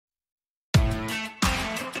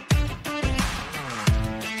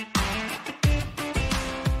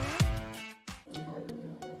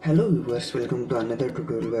Hello viewers, welcome to another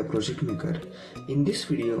tutorial by Project Maker. In this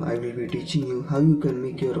video, I will be teaching you how you can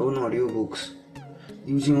make your own audiobooks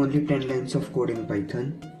using only 10 lines of code in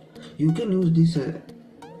Python. You can use this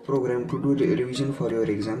program to do revision for your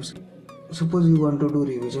exams. Suppose you want to do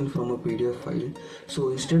revision from a PDF file. So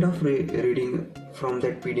instead of reading from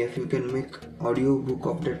that PDF, you can make audiobook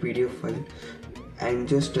of that PDF file and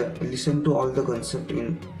just listen to all the concept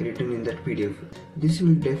written in that PDF. This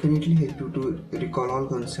will definitely help you to recall all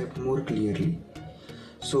concept more clearly.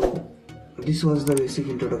 So this was the basic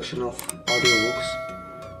introduction of audiobooks.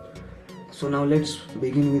 So now let's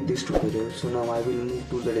begin with this tutorial. So now I will move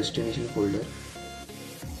to the destination folder.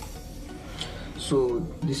 So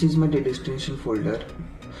this is my destination folder.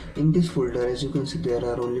 In this folder, as you can see, there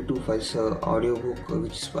are only two files, audiobook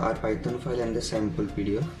which are Python file and the sample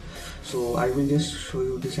PDF. So I will just show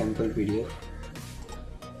you the sample PDF.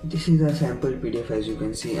 This is a sample PDF. As you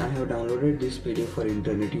can see, I have downloaded this PDF for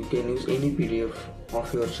internet. You can use any PDF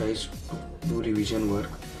of your choice to do revision work.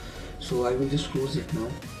 So I will just close it now.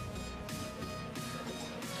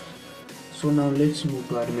 So now let's move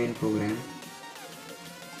to our main program.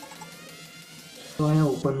 So I have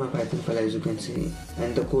opened my Python file, as you can see,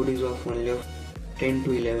 and the code is of only 10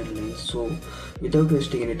 to 11 lines. So without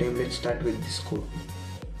wasting any time, let's start with this code.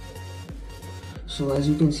 So as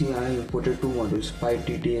you can see, I have imported two modules,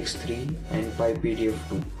 PyTTX3 and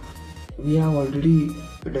PyPDF2. We have already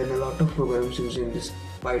done a lot of programs using this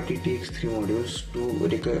PyTTX3 modules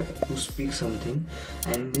to speak something,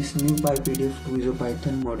 and this new PyPDF2 is a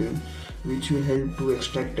Python module which will help to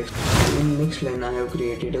extract text. In next line, I have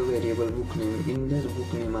created a variable book name. In this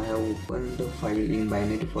book name, I have opened the file in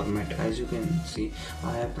binary format. As you can see,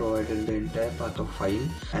 I have provided the entire path of file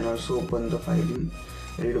and also opened the file in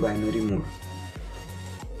read binary mode.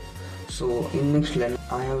 So in next line,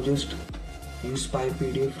 I have just used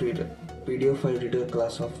PDF file reader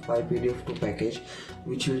class of PyPDF2 package,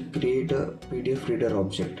 which will create a PDF reader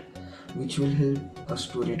object which will help us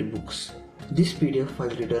to read books. This PDF file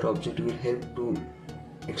reader object will help to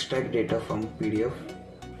extract data from PDF.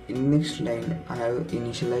 In next line, I have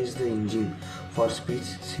initialized the engine for speech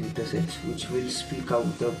synthesis, which will speak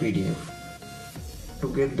out the PDF.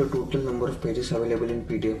 To get the total number of pages available in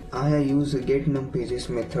PDF, I have used the getNumPages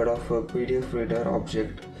method of a PDF reader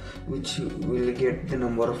object, which will get the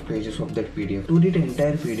number of pages of that PDF. To read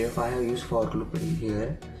entire PDF, I have used for loop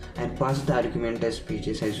here and passed the argument as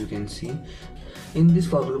pages, as you can see. In this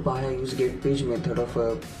for loop, I have used getPage method of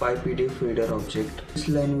a PyPDF reader object. This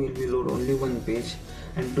line will be load only one page,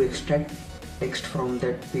 and to extract text from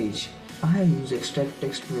that page, I have used extract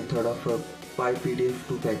text method of a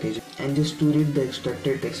PyPDF2 package, and just to read the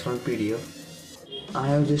extracted text from PDF, I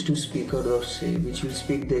have just used speaker.say, which will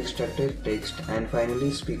speak the extracted text, and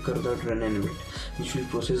finally speaker.run and wait, which will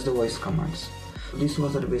process the voice commands. This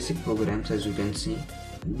was our basic programs, as you can see.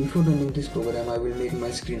 Before running this program, I will make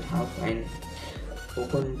my screen half and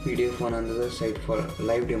open PDF on another side for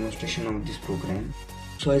live demonstration of this program.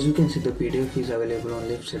 So as you can see, the PDF is available on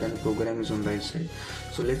left side and program is on right side.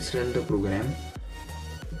 So let's run the program.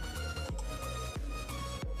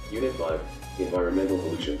 Unit 5, Environmental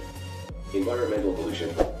Pollution. Environmental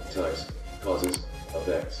pollution, types, causes,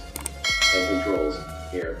 effects, and controls,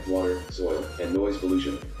 air, water, soil, and noise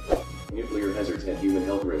pollution, nuclear hazards and human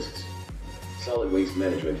health risks, solid waste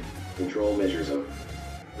management, control measures of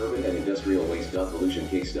urban and industrial waste. Pollution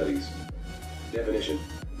case studies. Definition.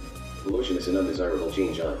 Pollution is an undesirable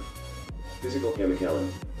change on physical, chemical,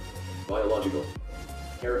 and biological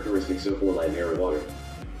characteristics of land, air, and water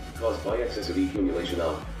caused by excessive accumulation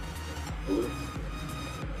of pollutant.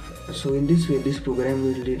 So in this way, this program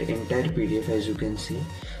will read entire PDF, as you can see.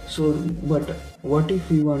 So but what if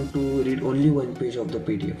we want to read only one page of the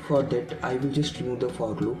PDF? For that, I will just remove the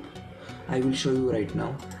for loop. I will show you right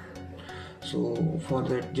now. So for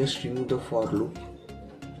that, just remove the for loop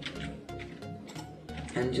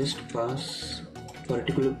and just pass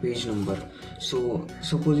particular page number. So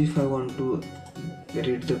suppose if I want to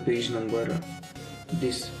read the page number,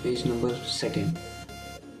 this page number second,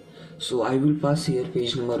 so I will pass here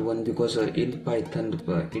page number 1, because in Python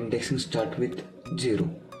the indexing start with 0.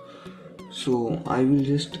 So I will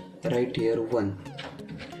just write here 1.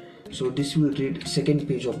 So this will read second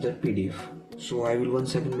page of that PDF. So I will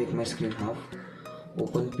once again make my screen half,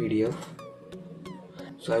 open PDF.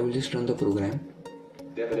 So I will just run the program.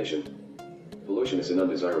 Definition. Pollution is an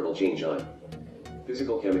undesirable change on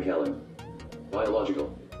physical, chemical, and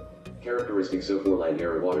biological characteristics of land,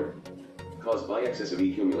 air, and water caused by excessive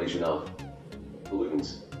accumulation of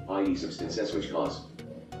pollutants, i.e. substances which cause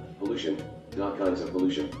pollution. Kinds of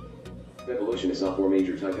pollution. The pollution is of four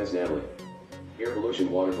major types, namely air pollution,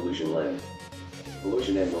 water pollution, land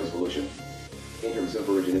Pollution and noise pollution. In terms of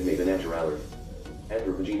origin it may be natural or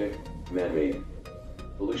anthropogenic, man-made.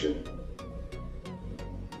 Pollution.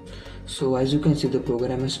 So as you can see, the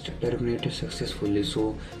program has terminated successfully,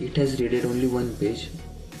 so it has read only one page.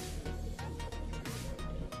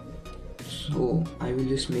 So I will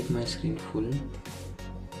just make my screen full.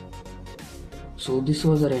 So this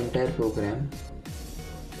was our entire program.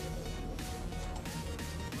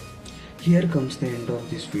 Here comes the end of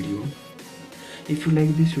this video. If you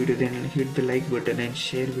like this video, then hit the like button and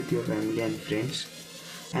share with your family and friends.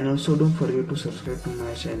 And also don't forget to subscribe to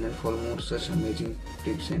my channel for more such amazing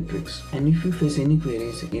tips and tricks. And if you face any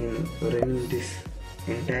queries in running this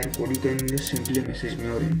entire code, you can just simply message me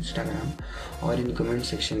on Instagram or in comment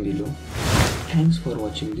section below. Thanks for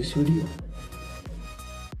watching this video.